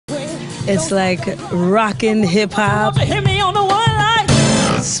It's like rockin' hip hop, Hit me on the one line.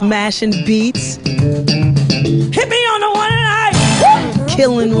 smashing beats, Hit me on the one line.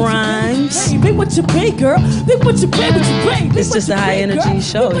 killing rhymes. Be what you be, girl. Be what you be, what you be. It's just a high energy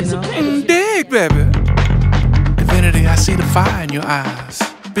show, you know. Dig, baby. Divinity, I see the fire in your eyes.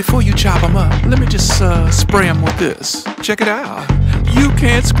 Before you chop them up, let me just spray them with this. Check it out. You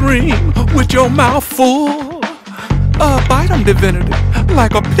can't scream with your mouth full. Bite them, Divinity,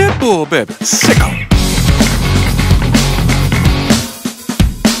 like a pit bull, baby. Sick 'em.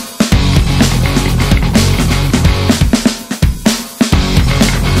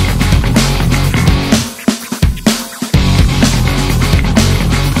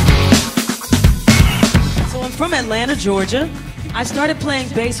 So I'm from Atlanta, Georgia. I started playing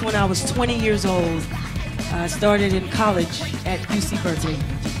bass when I was 20 years old. I started in college at UC Berkeley.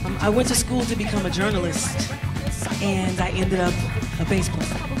 I went to school to become a journalist, and I ended up a bass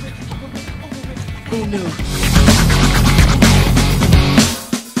player. Who knew?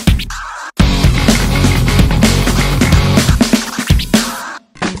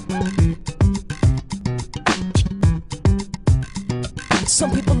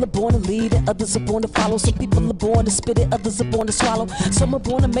 Some people are born to lead and others are born to follow. Some people are born to spit it, others are born to swallow. Some are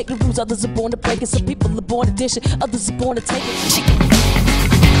born to make the rules, others are born to break it. Some people are born to dish it, others are born to take it.